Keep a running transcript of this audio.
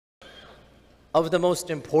Of the most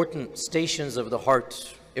important stations of the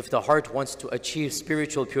heart, if the heart wants to achieve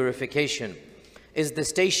spiritual purification, is the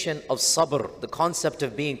station of sabr, the concept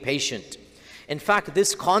of being patient. In fact,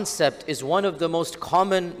 this concept is one of the most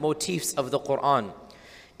common motifs of the Quran.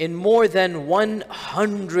 In more than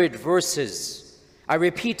 100 verses, I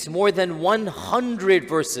repeat, more than 100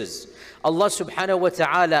 verses, Allah subhanahu wa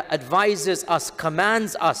ta'ala advises us,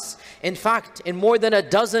 commands us. In fact, in more than a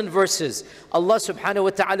dozen verses, Allah subhanahu wa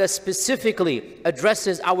ta'ala specifically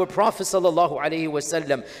addresses our Prophet sallallahu alaihi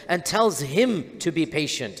wasallam and tells him to be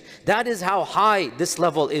patient. That is how high this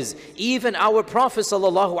level is. Even our Prophet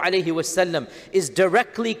sallallahu alaihi wasallam is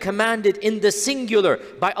directly commanded in the singular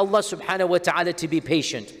by Allah subhanahu wa ta'ala to be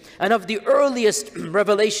patient. And of the earliest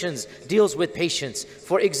revelations deals with patience.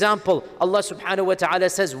 For example, Allah subhanahu wa ta'ala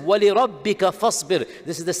says, وَلِرَبِّكَ فَاصْبِرْ.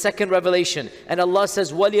 This is the second revelation. And Allah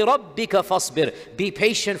says, وَلِرَبِّكَ فَاصْبِرْ. Be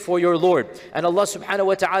patient for your Lord. And Allah subhanahu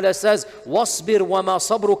wa ta'ala says, وَاصْبِرْ وَمَا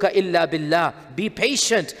صَبْرُكَ إِلَّا بِاللَّهِ. Be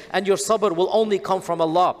patient and your sabr will only come from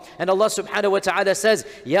Allah. And Allah subhanahu wa ta'ala says,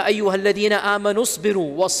 يَا أَيُّهَا الَّذِينَ آمَنُوا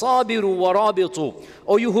اصْبِرُوا وَصَابِرُوا وَرَابِطُوا.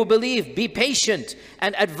 O you who believe, be patient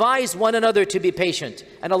and advise one another to be patient.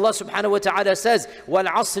 And Allah subhanahu wa ta'ala says,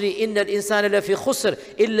 وَالْعَصْرِ إِنَّ الْإِنسَانَ لَفِي خُسْرٍ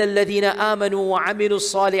إِلَّا الَّذِينَ آمَنُوا وَعَمِلُوا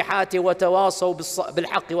الصَّالِحَاتِ وَتَوَاصَوْا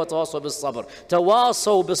بِالْحَقِّ وَتَوَاصَوْا بِالصَّبْرِ.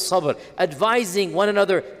 تَوَاصَوْا بِالصَّبْرِ. Advising one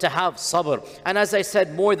another to have sabr. And as I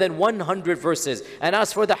said, more than 100 verses. And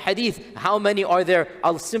as for the hadith, how many are there?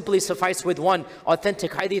 I'll simply suffice with one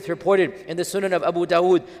authentic hadith reported in the Sunan of Abu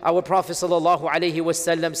Dawood. Our Prophet sallallahu alaihi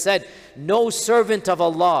wasallam said, no servant of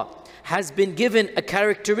Allah has been given a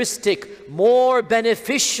characteristic more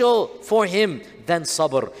beneficial for him than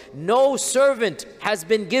sabr. No servant has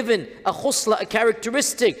been given a khusla, a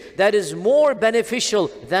characteristic that is more beneficial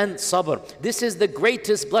than sabr. This is the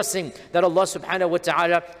greatest blessing that Allah subhanahu wa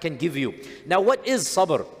ta'ala can give you. Now, what is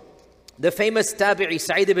sabr? The famous tabi'i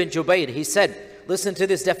Sa'id ibn Jubayr, he said, listen to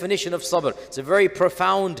this definition of sabr. It's a very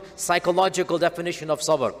profound psychological definition of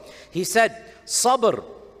sabr. He said, sabr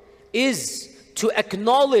is to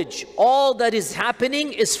acknowledge all that is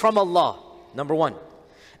happening is from Allah, number one.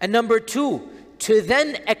 And number two, to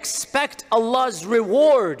then expect Allah's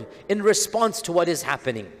reward in response to what is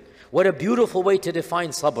happening. What a beautiful way to define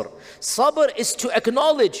sabr. Sabr is to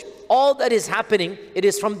acknowledge all that is happening, it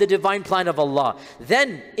is from the divine plan of Allah.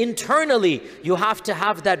 Then internally, you have to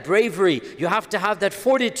have that bravery, you have to have that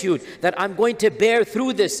fortitude that I'm going to bear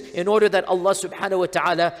through this in order that Allah subhanahu wa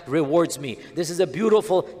ta'ala rewards me. This is a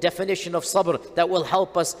beautiful definition of sabr that will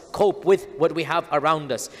help us cope with what we have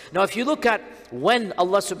around us. Now, if you look at when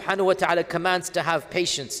Allah subhanahu wa ta'ala commands to have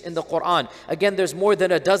patience in the Quran, again, there's more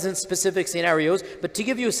than a dozen specific scenarios, but to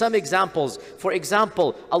give you some examples, for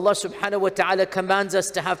example, Allah subhanahu wa ta'ala commands us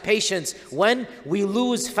to have patience when we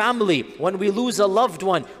lose family, when we lose a loved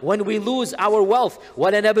one, when we lose our wealth.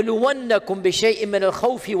 وَلَنَبْلُوَنَّكُمْ بِشَيْءٍ مِّنَ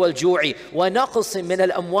الْخَوْفِ وَالْجُوعِ وَنَقْصٍ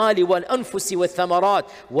مِّنَ الْأَمْوَالِ وَالْأَنفُسِ وَالثَّمَرَاتِ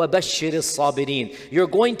وَبَشِّرِ الصَّابِرِينَ. You're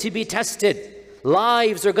going to be tested.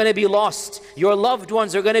 Lives are going to be lost. Your loved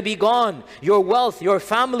ones are going to be gone. Your wealth, your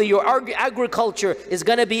family, your agriculture is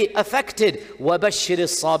going to be affected. وَبَشِّرِ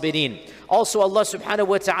الصَّابِرِينَ. Also, Allah subhanahu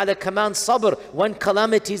wa ta'ala commands sabr when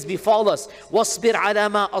calamities befall us. وَاصْبِرْ عَلَى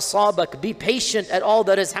مَا أَصَابَكَ. Be patient at all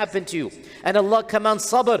that has happened to you. And Allah commands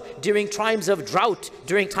sabr during times of drought,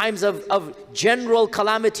 during times of general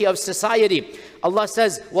calamity of society. Allah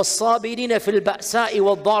says, وَالصَّابِرِينَ فِي الْبَأْسَاءِ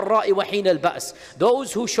وَالضَّارَّاءِ وَحِينَ الْبَأْسِ.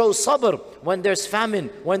 Those who show sabr when there's famine,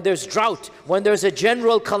 when there's drought, when there's a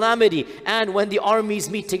general calamity, and when the armies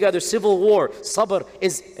meet together, civil war, sabr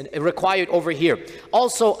is required over here.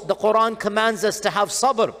 Also, the Quran commands us to have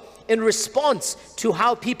sabr in response to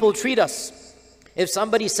how people treat us. If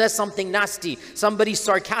somebody says something nasty, somebody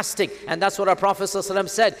sarcastic, and that's what our Prophet ﷺ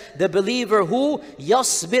said, the believer who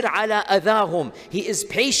يَصْبِرْ عَلَى أَذَاهُمْ, he is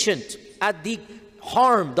patient at the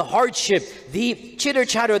harm, the hardship, the chitter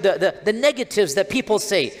chatter, the negatives that people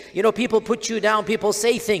say. You know, people put you down, people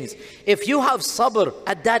say things. If you have sabr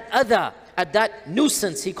at that adha, at that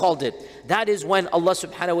nuisance, he called it, that is when Allah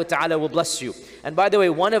subhanahu wa ta'ala will bless you. And by the way,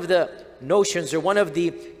 one of the notions or one of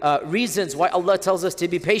the reasons why Allah tells us to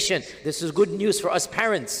be patient, this is good news for us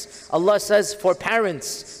parents. Allah says for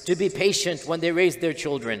parents to be patient when they raise their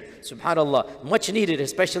children. Subhanallah, much needed,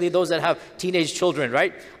 especially those that have teenage children,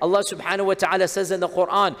 right? Allah subhanahu wa ta'ala says in the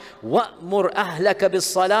Quran, وَأْمُرْ أَهْلَكَ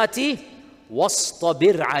بِالصَّلَاةِ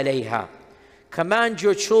وَاصْطَبِرْ عَلَيْهَا. Command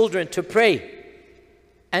your children to pray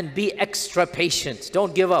and be extra patient.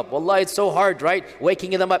 Don't give up. Wallah, it's so hard, right?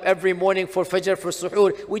 Waking them up every morning for fajr, for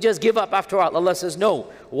suhoor. We just give up after all. Allah says, no.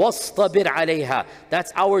 وَاصْطَبِرْ عَلَيْهَا.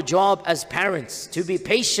 That's our job as parents, to be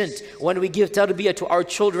patient when we give tarbiyah to our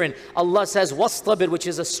children. Allah says, وَاصْطَبِرْ, which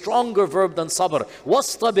is a stronger verb than sabr.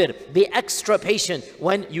 وَاصْطَبِرْ, be extra patient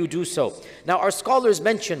when you do so. Now, our scholars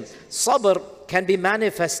mention sabr can be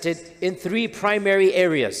manifested in three primary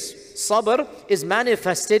areas. Sabr is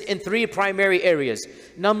manifested in three primary areas.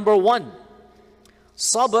 Number one,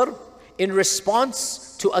 sabr in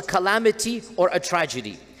response to a calamity or a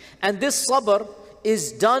tragedy. And this sabr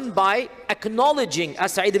is done by acknowledging,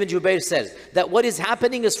 as Sa'id ibn Jubair says, that what is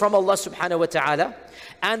happening is from Allah subhanahu wa ta'ala,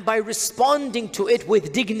 and by responding to it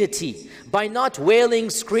with dignity, by not wailing,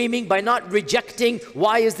 screaming, by not rejecting,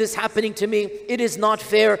 why is this happening to me? It is not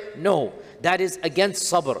fair. No, that is against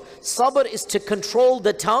sabr. Sabr is to control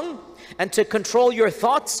the tongue and to control your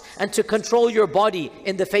thoughts and to control your body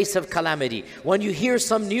in the face of calamity. When you hear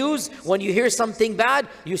some news, when you hear something bad,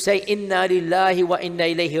 you say, Inna lillahi wa inna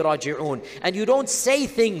ilayhi raji'un. And you don't say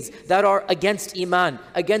things that are against Iman,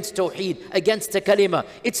 against Tawheed, against the kalima.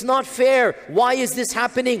 It's not fair. Why is this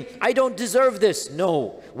happening? I don't deserve this.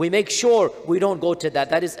 No, we make sure we don't go to that.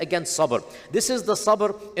 That is against sabr. This is the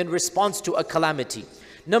sabr in response to a calamity.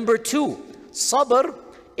 Number two, sabr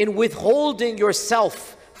in withholding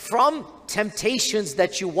yourself from temptations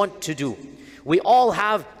that you want to do. We all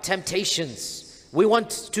have temptations. We want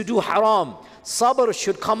to do haram. Sabr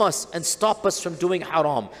should come us and stop us from doing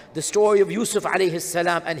haram. The story of Yusuf alayhi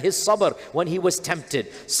salam and his sabr when he was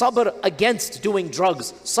tempted. Sabr against doing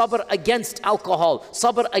drugs. Sabr against alcohol.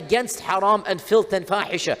 Sabr against haram and filth and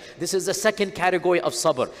fahisha. This is the second category of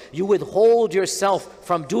sabr. You withhold yourself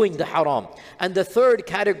from doing the haram. And the third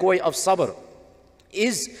category of sabr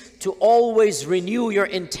is to always renew your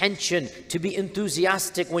intention, to be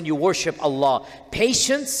enthusiastic when you worship Allah.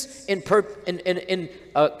 Patience in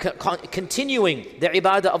continuing the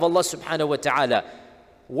ibadah of Allah subhanahu wa ta'ala.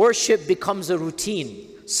 Worship becomes a routine.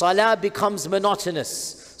 Salah becomes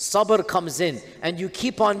monotonous. Sabr comes in, and you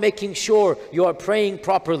keep on making sure you are praying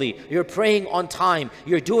properly, you're praying on time,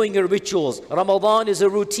 you're doing your rituals. Ramadan is a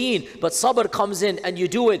routine, but sabr comes in and you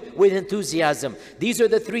do it with enthusiasm. These are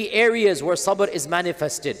the three areas where sabr is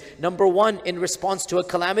manifested. Number one, in response to a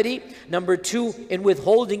calamity. Number two, in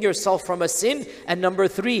withholding yourself from a sin. And number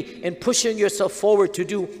three, in pushing yourself forward to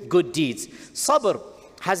do good deeds. Sabr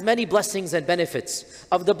has many blessings and benefits.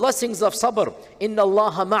 Of the blessings of sabr, Inna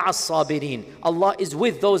Allaha ma'as sabirin. Allah is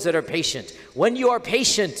with those that are patient. When you are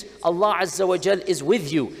patient, Allah Azza wa Jal is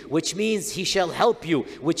with you, which means He shall help you,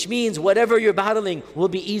 which means whatever you're battling will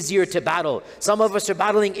be easier to battle. Some of us are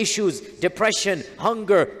battling issues, depression,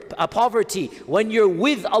 hunger, poverty. When you're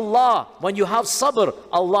with Allah, when you have sabr,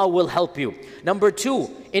 Allah will help you. Number two,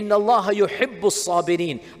 Inna Allaha yuhibbu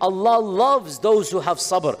sabirin. Allah loves those who have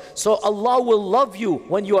sabr. So Allah will love you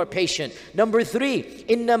when you are patient. Number three,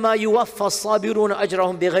 Innama yuwaffa sabiruna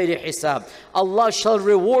ajrahum bighayri hisab. Allah shall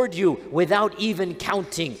reward you without even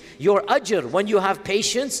counting. Your ajr, when you have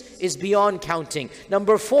patience, is beyond counting.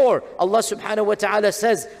 Number four, Allah subhanahu wa ta'ala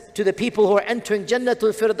says to the people who are entering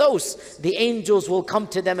Jannatul Firdaus, the angels will come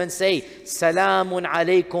to them and say, Salamun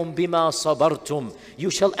alaykum bima sabartum. You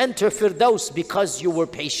shall enter Firdaus because you were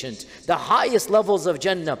patient. The highest levels of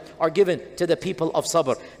Jannah are given to the people of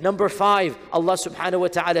sabr. Number five, Allah subhanahu wa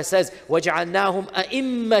ta'ala says, وَجَعَلْنَاهُمْ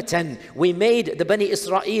أَئِمَّةً. We made the Bani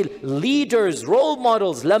Israel leaders, role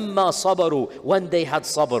models, لَمَّا صَبَرُوا, when they had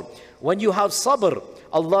sabr. When you have sabr,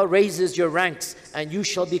 Allah raises your ranks and you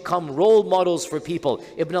shall become role models for people.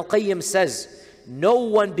 Ibn al-Qayyim says, no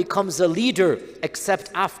one becomes a leader except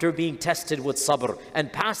after being tested with sabr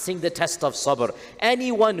and passing the test of sabr.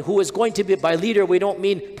 Anyone who is going to be, by leader we don't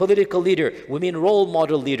mean political leader, we mean role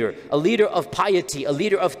model leader, a leader of piety, a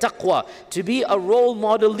leader of taqwa. To be a role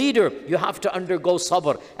model leader, you have to undergo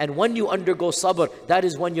sabr. And when you undergo sabr, that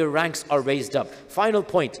is when your ranks are raised up. Final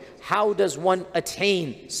point, how does one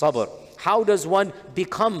attain sabr? How does one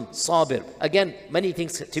become sabir? Again, many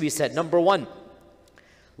things to be said. Number one,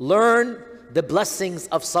 learn the blessings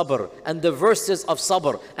of sabr and the verses of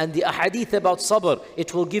sabr and the ahadith about sabr.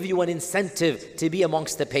 It will give you an incentive to be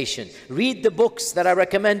amongst the patient. Read the books that I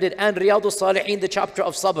recommended and Riyadus Salihin, the chapter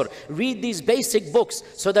of sabr. Read these basic books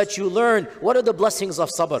so that you learn what are the blessings of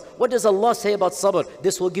sabr. What does Allah say about sabr?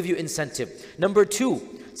 This will give you incentive. Number two,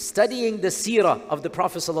 studying the seerah of the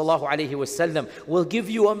Prophet ﷺ will give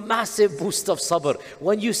you a massive boost of sabr.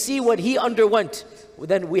 When you see what he underwent,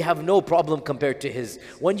 then we have no problem compared to his.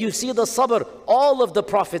 When you see the sabr all of the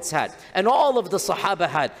prophets had and all of the Sahaba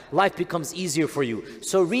had, life becomes easier for you.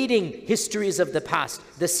 So reading histories of the past,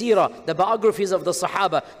 the seerah, the biographies of the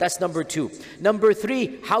Sahaba, that's number 2. Number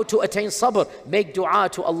 3, how to attain sabr. Make dua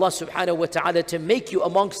to Allah subhanahu wa ta'ala to make you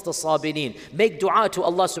amongst the sabirin. Make dua to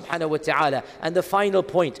Allah subhanahu wa ta'ala. And the final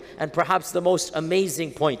point, and perhaps the most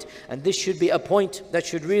amazing point, and this should be a point that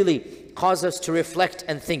should really cause us to reflect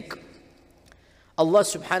and think. Allah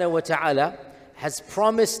subhanahu wa ta'ala has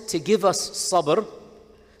promised to give us sabr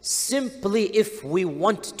simply if we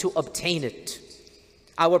want to obtain it.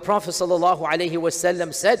 Our Prophet sallallahu alayhi wa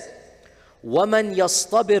sallam said, وَمَنْ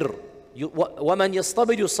يَصْطَبِرْ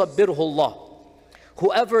يُصَبِّرْهُ اللَّهُ.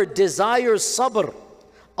 Whoever desires sabr,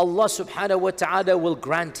 Allah subhanahu wa ta'ala will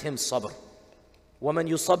grant him sabr. وَمَنْ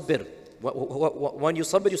يُصَبِّرْ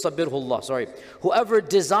يُصَبِّرْهُ اللَّهُ. Sorry. Whoever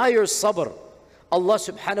desires sabr, Allah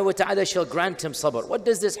subhanahu wa ta'ala shall grant him sabr. What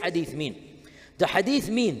does this hadith mean? The hadith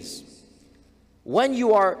means when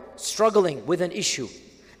you are struggling with an issue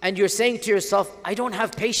and you're saying to yourself, I don't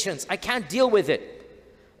have patience, I can't deal with it.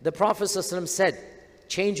 The Prophet ﷺ said,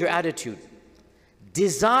 change your attitude.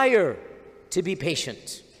 Desire to be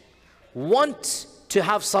patient. Want to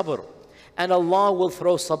have sabr, and Allah will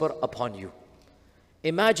throw sabr upon you.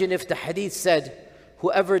 Imagine if the hadith said,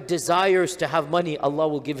 whoever desires to have money, Allah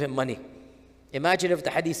will give him money. Imagine if the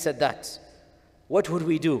hadith said that. What would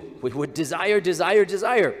we do? We would desire, desire,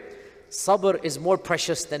 desire. Sabr is more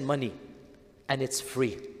precious than money, and it's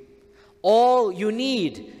free. All you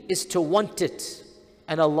need is to want it,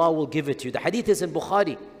 and Allah will give it to you. The hadith is in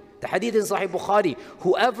Bukhari. The hadith is in Sahih Bukhari.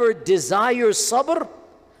 Whoever desires sabr,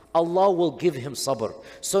 Allah will give him sabr.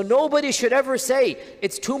 So nobody should ever say,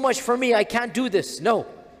 it's too much for me, I can't do this. No,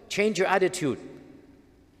 change your attitude.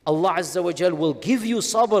 Allah Azza wa Jal will give you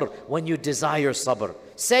sabr when you desire sabr.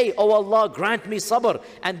 Say, oh Allah, grant me sabr,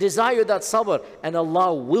 and desire that sabr, and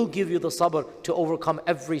Allah will give you the sabr to overcome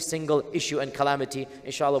every single issue and calamity.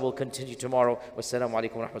 Inshallah, we'll continue tomorrow. Wassalamu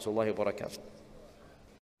alaikum wa rahmatullahi wa barakatuh.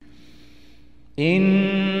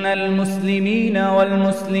 إن المسلمين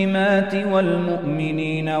والمسلمات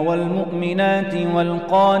والمؤمنين والمؤمنات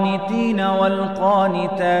والقانتين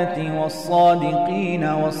والقانتات والصادقين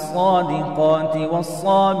والصادقات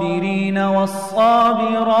والصابرين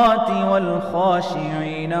والصابرات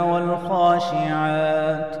والخاشعين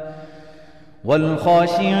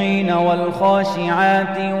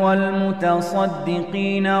والخاشعات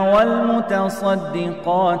والمتصدقين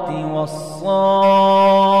والمتصدقات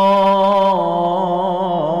والصائمين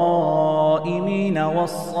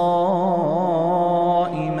والصائمات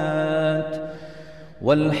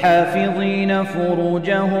والحافظين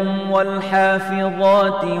فروجهم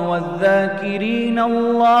والحافظات والذاكرين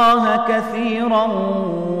الله كثيرا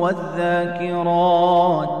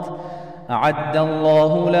والذاكرات أعد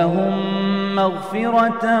الله لهم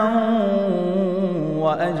مغفرة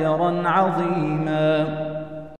وأجرا عظيما.